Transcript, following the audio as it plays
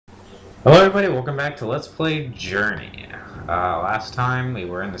Hello everybody, welcome back to Let's Play Journey. Last time we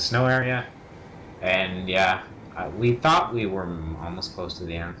were in the snow area, and yeah, we thought we were almost close to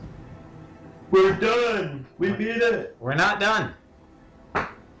the end. We're done! We beat it! We're not done!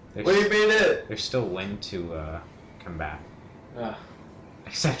 We beat it! There's still wind to combat. Ugh.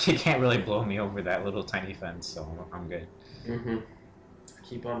 Except you can't really blow me over that little tiny fence, so I'm good. Mm-hmm.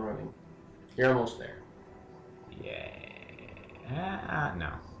 Keep on running. You're almost there. Yeah...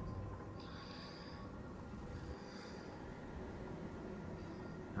 no.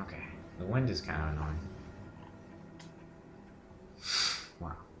 Okay, the wind is kind of annoying.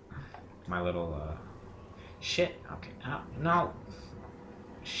 Wow. My little, shit. Okay, no.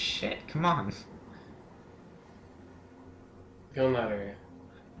 Shit, come on. Go in that area.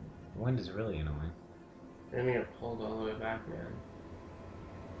 The wind is really annoying. You're gonna get pulled all the way back, man.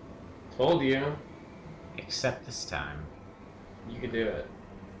 Told you. Except this time. You could do it.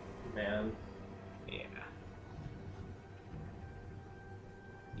 Man. Yeah.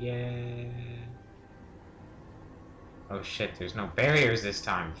 Yeah. Oh shit, there's no barriers this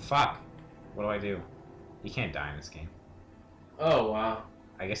time. Fuck. What do I do? You can't die in this game. Oh, wow.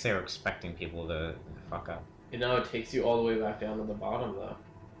 I guess they were expecting people to fuck up. You know, it takes you all the way back down to the bottom, though.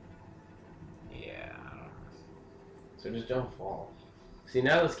 Yeah, I don't know. So just don't fall. See,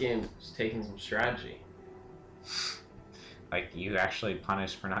 now this game's taking some strategy. Like, you actually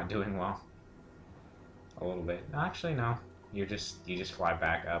punished for not doing well. A little bit. Actually, no. You just fly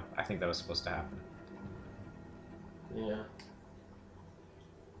back up. I think that was supposed to happen. Yeah.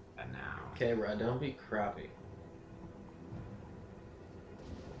 And now... Okay, Rod, don't be crappy.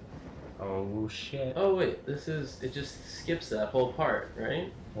 Oh, shit. Oh, wait, it just skips that whole part,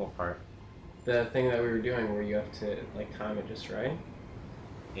 right? What part? The thing that we were doing where you have to, like, time it just right?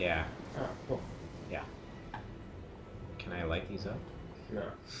 Yeah. Oh, cool. Yeah. Can I light these up? No.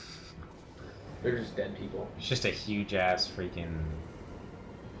 They're just dead people. It's just a huge-ass freaking...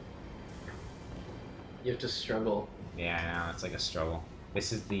 You have to struggle. Yeah, I know, it's like a struggle.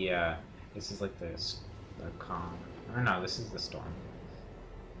 This is the, this is like the calm. Or no, this is the storm.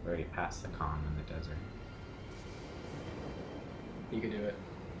 We already passed the calm in the desert. You can do it.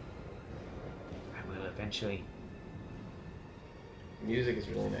 I will eventually. The music is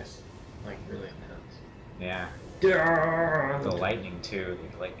really nice. Like, really intense. Yeah. The The lightning, too.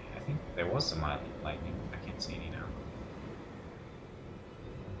 Like, I think there was some lightning. I can't see any now.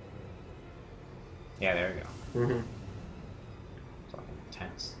 Yeah, there we go. Mm-hmm. Fucking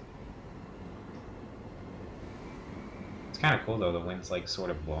intense. It's kind of cool, though. The wind's, like, sort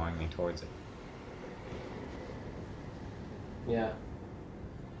of blowing me towards it. Yeah.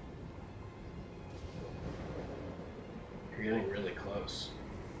 You're getting really close.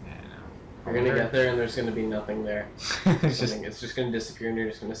 Yeah, I know. You're gonna get there and there's gonna be nothing there. It's It's just gonna disappear and you're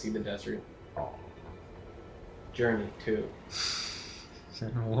just gonna see the desert. Oh. Journey 2.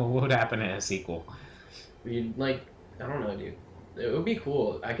 What would happen in a sequel? You'd, like, I don't know, dude. It would be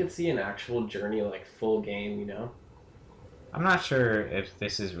cool. I could see an actual Journey, like, full game, you know? I'm not sure if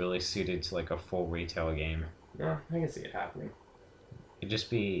this is really suited to, like, a full retail game. No, I can see it happening. It'd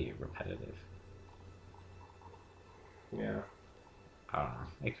just be repetitive. Yeah. I don't know.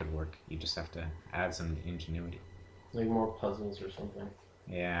 It could work. You just have to add some ingenuity. Like more puzzles or something.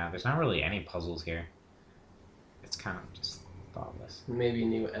 Yeah, there's not really any puzzles here. It's kind of just thoughtless. Maybe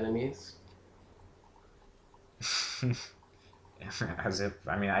new enemies. As if,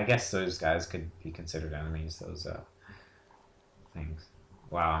 I mean, I guess those guys could be considered enemies, those things.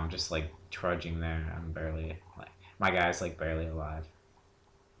 Wow, I'm just like trudging there. I'm barely, like, my guy's like barely alive.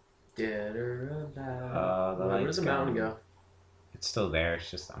 Dead or alive. Where does the mountain go? It's still there,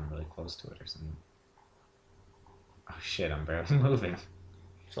 it's just I'm really close to it or something. Oh shit, I'm barely moving.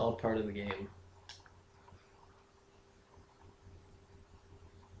 It's all part of the game.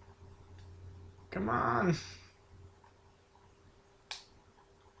 Come on.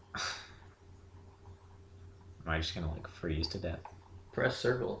 Am I just gonna like freeze to death? Press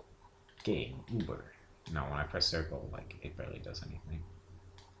circle. Game Uber. No, when I press circle, like, it barely does anything.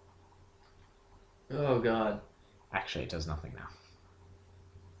 Oh god. Actually, it does nothing now.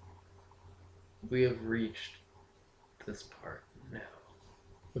 We have reached this part now.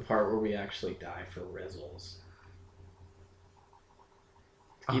 The part where we actually die for results.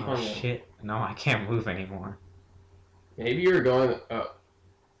 Keep Oh on going. shit. No, I can't move anymore. Maybe you're going... Oh.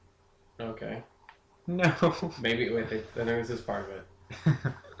 Okay. No. Maybe... Wait, I think this is part of it.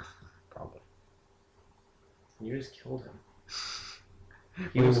 Probably. You just killed him.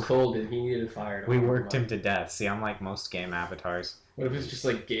 He was cold and he needed fire. We worked him to death. See, unlike most game avatars. What if it's just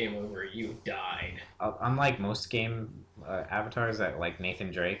like game over? You died. Unlike most game avatars that like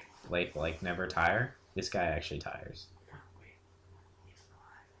Nathan Drake, like never tire. This guy actually tires. Wait, he's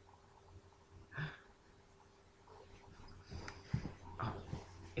alive. Oh,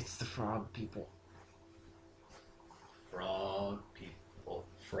 it's the frog people. Frog people.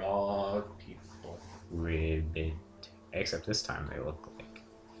 Frog people. Ribbit. Except this time they look like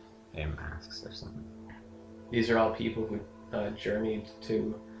they have masks or something. These are all people who journeyed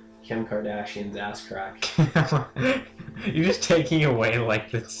to Kim Kardashian's ass crack. You're just taking away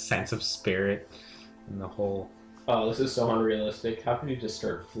like the sense of spirit and the whole. Oh, this is so unrealistic. How could you just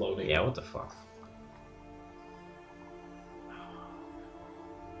start floating? Yeah, what the fuck?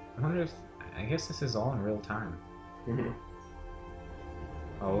 I wonder if. I guess this is all in real time. Mhm.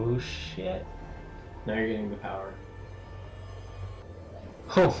 Oh shit. Now you're getting the power.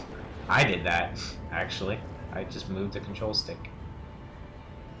 Oh, I did that, actually. I just moved the control stick.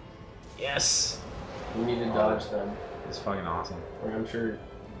 Yes! You need to dodge them. It's fucking awesome. Or I'm sure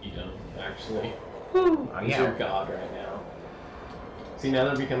you don't, actually. Woo! Oh, He's yeah. your god right now. See, now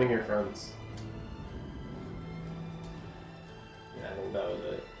they're becoming your friends. Yeah, I think that was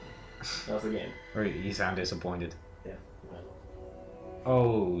it. That was the game. Or you sound disappointed. Yeah. Well.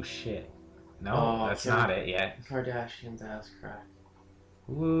 Oh, shit. No, Oh, that's Kim not it yet. Kardashian's ass crack.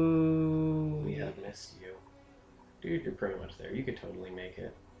 Woo! We have missed you. Dude, you're pretty much there. You could totally make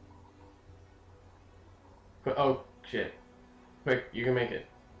it. But, oh, shit. Quick, you can make it.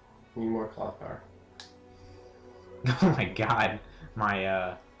 You need more cloth power. Oh my god.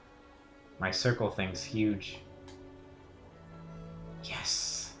 My circle thing's huge.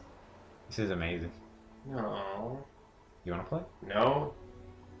 Yes! This is amazing. No. You wanna play? No.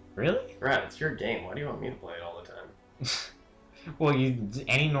 Really? Brad, it's your game. Why do you want me to play it all the time? Well,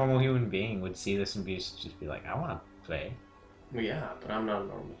 any normal human being would see this and just be like, I want to play. Well, yeah, but I'm not a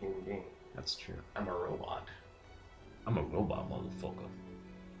normal human being. That's true. I'm a robot. I'm a robot, motherfucker.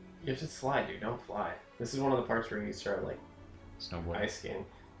 You have to slide, dude. Don't fly. This is one of the parts where you start, like, Snowboard. ice skating.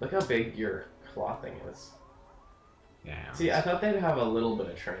 Look how big your claw thing is. Yeah. See, I thought they'd have a little bit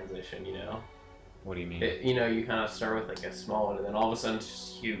of transition, you know? What do you mean? You know, you kind of start with, like, a small one, and then all of a sudden it's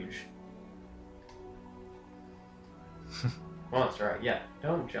just huge. Well, that's right. Yeah,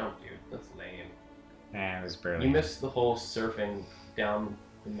 don't jump, dude. That's lame. And it's barely. You missed the whole surfing down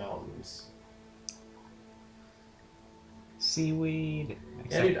the mountains. Seaweed.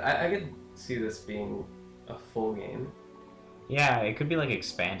 Yeah, dude, I could see this being a full game. Yeah, it could be like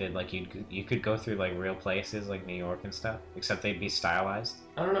expanded. Like you could go through like real places like New York and stuff, except they'd be stylized.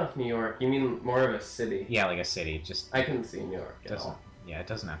 I don't know if New York. You mean more of a city? Yeah, like a city. Just I couldn't see New York at doesn't. all. Yeah, it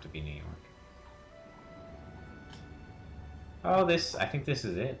doesn't have to be New York. Oh, this. I think this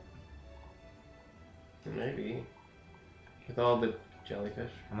is it. Maybe. With all the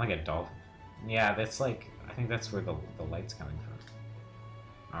jellyfish. I'm like a dolphin. Yeah, that's like. I think that's where the light's coming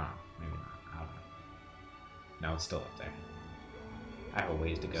from. Oh, maybe not. I don't know. No, it's still up there. I have a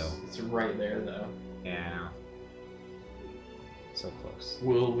ways to go. It's right there, though. Yeah, I know. So close.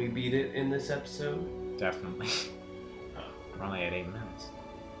 Will we beat it in this episode? Definitely. Oh. We're only at 8 minutes.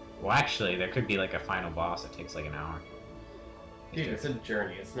 Well, actually, there could be like a final boss that takes like an hour. Dude, it's a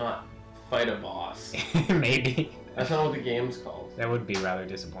journey. It's not fight a boss. Maybe. That's not what the game's called. That would be rather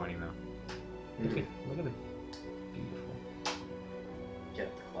disappointing, though. Look at the beautiful.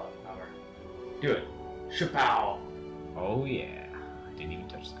 Get the cloud power. Do it. Shapow! Oh yeah, I didn't even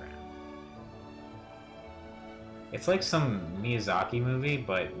touch the ground. It's like some Miyazaki movie,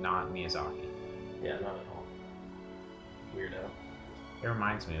 but not Miyazaki. Yeah, not at all. Weirdo. It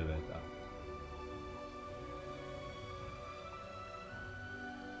reminds me of it, though.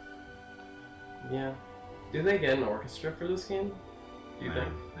 Yeah. Did they get an orchestra for this game? Do you think?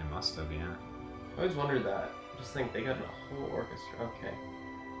 They must have, yeah. I always wondered that. Just think they got a whole orchestra. Okay.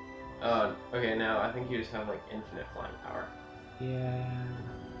 Okay, now I think you just have like infinite flying power. Yeah.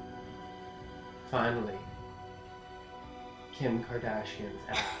 Finally. Kim Kardashian's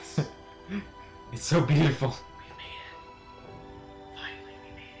ass. It's so beautiful. We made it. Finally,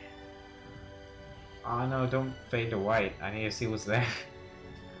 we made it. Oh no, don't fade to white. I need to see what's there.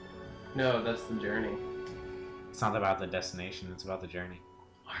 No, that's the journey. It's not about the destination, it's about the journey.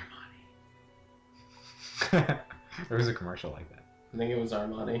 Armani. There was a commercial like that. I think it was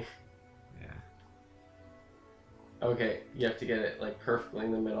Armani. Yeah. Okay, you have to get it like perfectly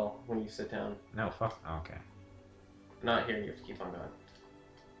in the middle when you sit down. No, fuck. Oh, okay. Not here, you have to keep on going.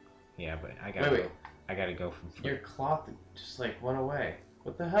 Yeah, but I gotta Wait. go. I gotta go from. Your cloth just like went away.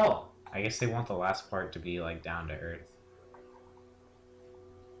 What the hell? I guess they want the last part to be like down to earth.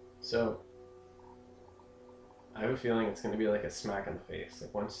 So, I have a feeling it's going to be like a smack in the face.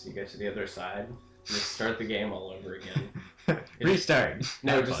 Like once you get to the other side, Restart the game all over again. Restart.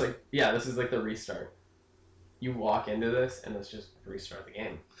 No, just like, yeah, this is like the restart. You walk into this, and it's just restart the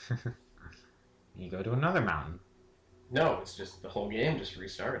game. You go to another mountain. No, it's just the whole game just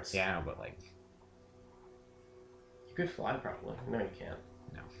restarts. Yeah, but like... You could fly, probably. No, you can't.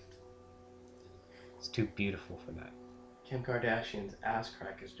 No. It's too beautiful for that. Kim Kardashian's ass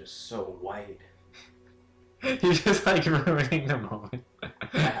crack is just so white. You're just like ruining the moment.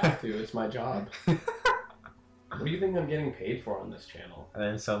 I have to. It's my job. What do you think I'm getting paid for on this channel? And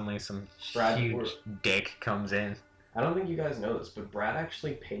then suddenly some Brad, huge dick comes in. I don't think you guys know this, but Brad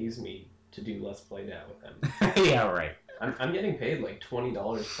actually pays me to do Let's Play That with him. Yeah, right. I'm getting paid like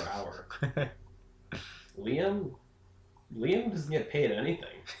 $20 per hour. Liam doesn't get paid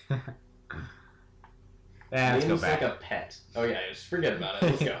anything. Yeah, let's go Liam's back. like a pet. Oh yeah, just forget about it.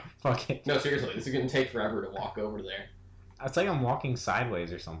 Let's go. Fuck it. No, seriously, this is gonna take forever to walk over there. It's like I'm walking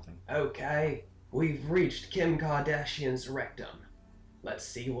sideways or something. Okay, we've reached Kim Kardashian's rectum. Let's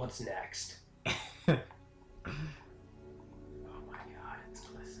see what's next. Oh my god, it's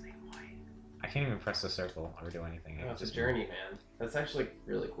glistening white. I can't even press the circle or do anything. Oh, it's a journey, man. That's actually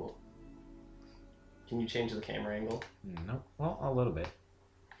really cool. Can you change the camera angle? Nope. Well, a little bit.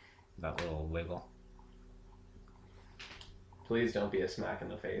 That little wiggle. Please don't be a smack in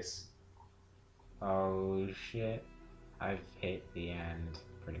the face. Oh shit. I've hit the end,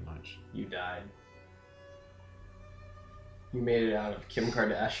 pretty much. You died. You made it out of Kim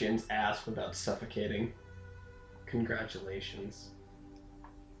Kardashian's ass without suffocating. Congratulations.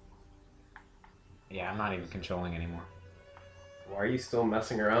 Yeah, I'm not even controlling anymore. Why are you still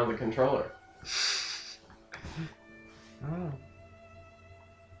messing around with the controller? Oh.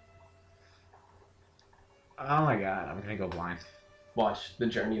 Oh my god, I'm gonna go blind. Watch, the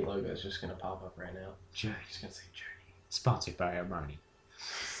Journey logo is just gonna pop up right now. Journey. It's gonna say Journey. Sponsored by Armani.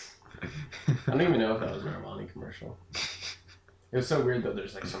 I don't even know if that was an Armani commercial. It was so weird though,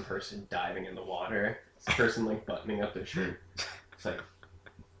 there's like some person diving in the water. This person like buttoning up their shirt. It's like,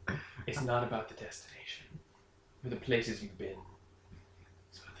 it's not about the destination or the places you've been.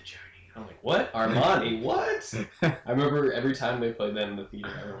 It's about the journey. I'm like, what? Armani? What? I remember every time they played that in the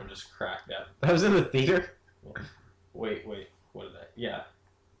theater, everyone just cracked up. That was in the theater? Wait, what is that? Yeah.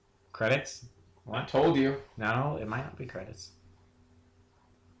 Credits? I What? told you. No, it might not be credits.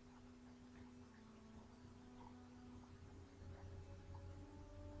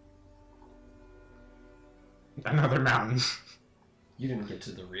 Another mountain. You didn't get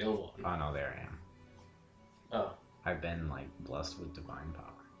to the real one. Oh no, there I am. Oh. I've been like blessed with divine power.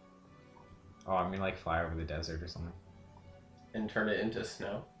 Oh, I'm gonna like fly over the desert or something. And turn it into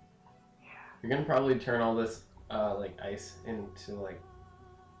snow? Yeah. You're gonna probably turn all this, like, ice into, like...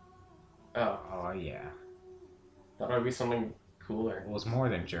 Oh. Oh yeah. Thought it would be something cooler. It was more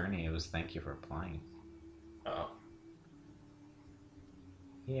than journey, it was thank you for playing. Oh.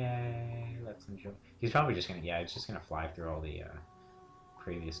 Yay, let's enjoy. He's probably just gonna, yeah, it's just gonna fly through all the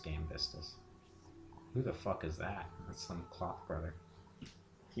previous game vistas. Who the fuck is that? That's some cloth brother.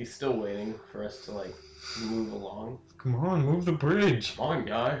 He's still waiting for us to, like, move along. Come on, move the bridge! Come on,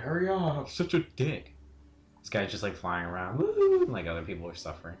 guy, hurry up! Such a dick. This guy's just like flying around, woo, like other people are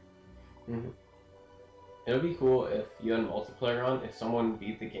suffering. Mm-hmm. It would be cool if you had multiplayer on, if someone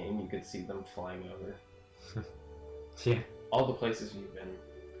beat the game, you could see them flying over. Yeah. All the places you've been.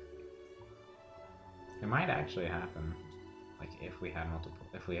 It might actually happen, like if we had multiple,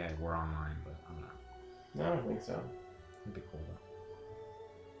 if we were online, but I don't know. No, I don't think so. It'd be cool though.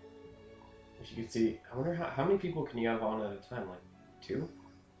 If you could see, I wonder how many people can you have on at a time? Like, 2?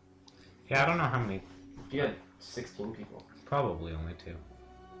 Yeah, I don't know how many. If you had 16 people. Probably only 2.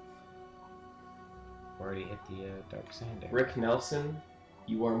 Already hit the dark sand area. Rick Nelson,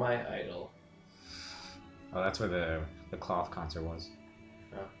 you are my idol. Oh, that's where the cloth concert was.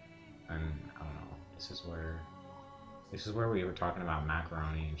 Oh. And I don't know. This is where we were talking about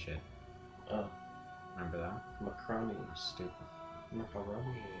macaroni and shit. Oh. Remember that? Macaroni. That was stupid.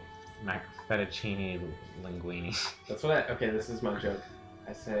 Macaroni. Fettuccine linguine. That's what okay, this is my joke.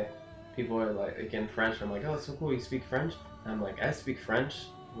 I say, people are like, again, French. I'm like, oh, it's so cool, you speak French? And I'm like, I speak French.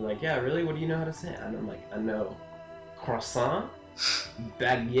 I'm like, yeah, really? What do you know how to say? And I'm like, I know croissant,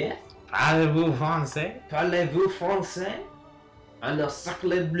 baguette. Parlez-vous français? Parlez-vous français? I know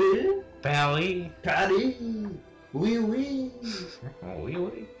sacre bleu. Paris? Paris. Oui, oui. Oui,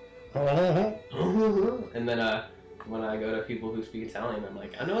 oui. And then when I go to people who speak Italian, I'm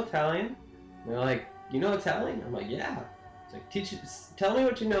like, I know Italian. And they're like, you know Italian? I'm like, yeah. It's like, tell me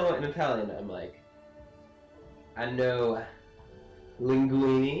what you know in Italian. I'm like, I know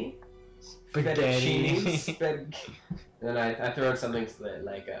linguine, fettuccine, and then I throw in something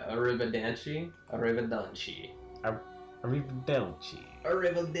like arrivederci. Arrivederci. Arrivederci.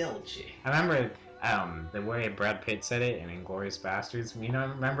 I remember the way Brad Pitt said it in *Inglourious Bastards*. You know,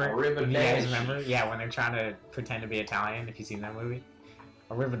 remember? Arrivederci. You guys remember? Yeah, when they're trying to pretend to be Italian. If you've seen that movie,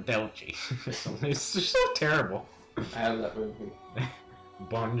 Arrivederci. It's just so terrible. I have that movie.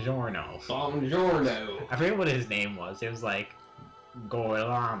 Buongiorno. Buongiorno. I forget what his name was. It was like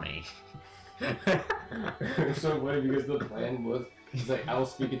Gorlami. So what? Because the plan was, he's like, I'll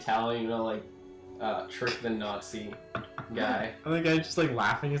speak Italian, you know, like trick the Nazi guy. And the guy's just like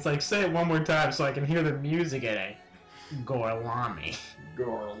laughing. It's like, say it one more time so I can hear the music in it. Gorlami.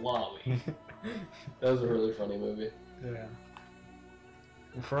 Gorlami. That was a really funny movie. Yeah.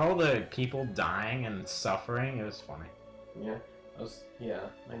 For all the people dying and suffering, it was funny. Yeah,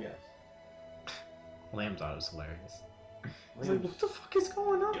 I guess. Liam thought it was hilarious. I was like, what the fuck is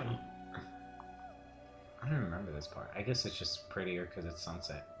going on? I don't remember this part. I guess it's just prettier because it's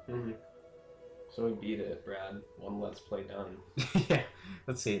sunset. Mm-hmm. So we beat it, Brad. One Let's Play done. Yeah.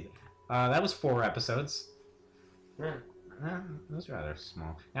 Let's see. That was 4 episodes. Yeah. It was rather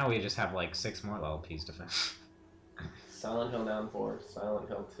small. Now we just have like 6 more LPs to finish. Silent Hill Downpour, Silent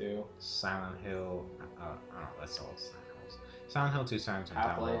Hill 2, Silent Hill. Oh, that's all Silent Hills. Silent Hill 2, Silent Hill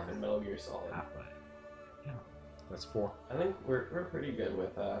Half-Life, Downpour. and Metal Gear Solid. Half-Life. Yeah. That's 4. I think we're pretty good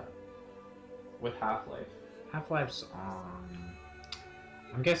with Half-Life. Half-Life's on.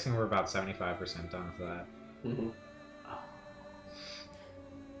 I'm guessing we're about 75% done with that. Mm-hmm. Oh.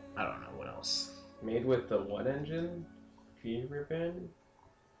 I don't know what else. Made with the what engine? Ribbon?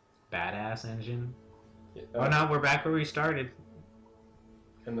 Badass engine. Yeah. Oh no, we're back where we started.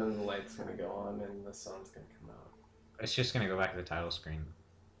 And then the light's gonna go on and the sun's gonna come out. It's just gonna go back to the title screen.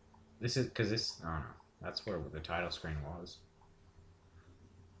 This is because this. Oh no, that's where the title screen was.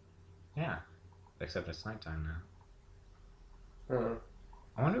 Yeah, except it's nighttime now. Uh-huh.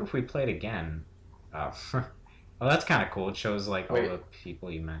 I wonder if we played again. Oh, well, that's kind of cool. It shows like all the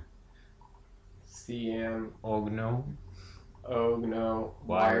people you met. CM. Ogno. Ogno. Wire.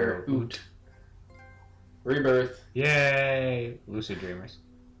 Wire. Oot. Rebirth. Yay! Lucid Dreamers.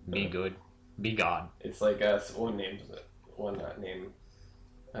 Be good. Be God. It's like one name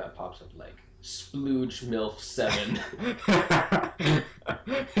pops up like Splooge MILF 7.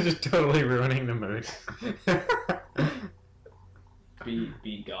 Just totally ruining the mood.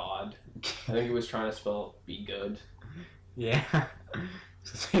 Be God. I think he was trying to spell be good. Yeah.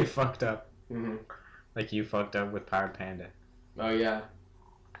 So they fucked up. Mm-hmm. Like you fucked up with Powered Panda. Oh yeah.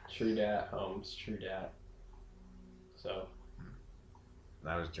 True dat, Holmes. True dat. So.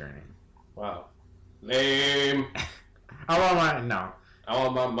 That was Journey. Wow. Lame. I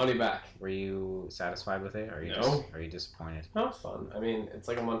want my money back. Were you satisfied with it? Or are you No. are you disappointed? No, it's fun. I mean, it's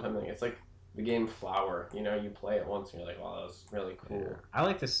like a one-time thing. It's like the game Flower. You know, you play it once and you're like, wow, that was really cool. Yeah. I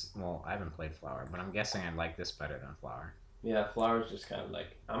like this. Well, I haven't played Flower, but I'm guessing I'd like this better than Flower. Yeah, Flower's just kind of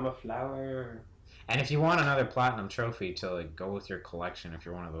like, I'm a flower. And if you want another platinum trophy to like go with your collection, if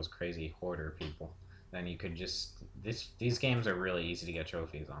you're one of those crazy hoarder people, then you could just these games are really easy to get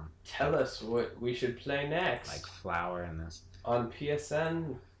trophies on. Tell us what we should play next. Like Flower and this. On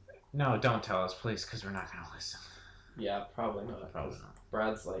PSN? No, don't tell us, please, because we're not gonna listen. Yeah, probably not. Probably not.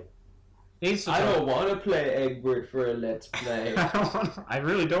 Brad's like, I don't want to play Egbert for a Let's Play. I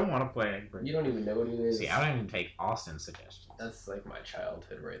really don't want to play Egbert. You don't even know what it is. See, I don't even take Austin's suggestions. That's like my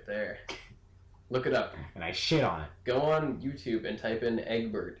childhood right there. Look it up. And I shit on it. Go on YouTube and type in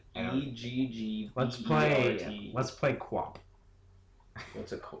Egbert. E-G-G-B-E-R-T. Let's play Quap.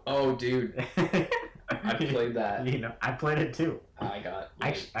 What's it called? Oh, dude. I played that. You know, I played it too. I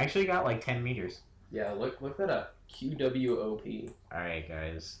actually got like 10 meters. Yeah, look that up. QWOP. Alright,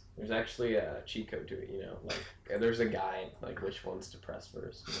 guys. There's actually a cheat code to it, you know. Like, there's a guide, like which ones to press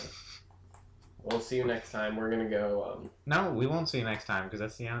first. You know? We'll see you next time. We're gonna go. No, we won't see you next time because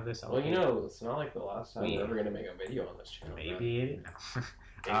that's the end of this. Well, you know, it's not like the last time we're ever gonna make a video on this channel. Maybe it is.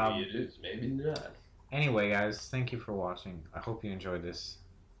 Maybe it is. Maybe not. Anyway, guys, thank you for watching. I hope you enjoyed this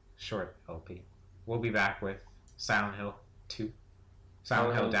short LP. We'll be back with Silent Hill 2,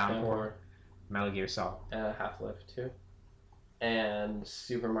 Silent Hill Downpour, Metal Gear Solid, Half-Life 2, and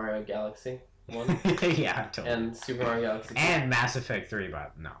Super Mario Galaxy 1. Yeah, totally. And Super Mario Galaxy 2. And Mass Effect 3,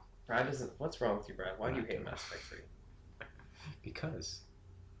 but no. Brad doesn't. What's wrong with you, Brad? Why do you hate Mass Effect 3? Because.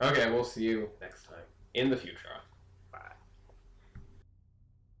 Okay, we'll see you next time in the future.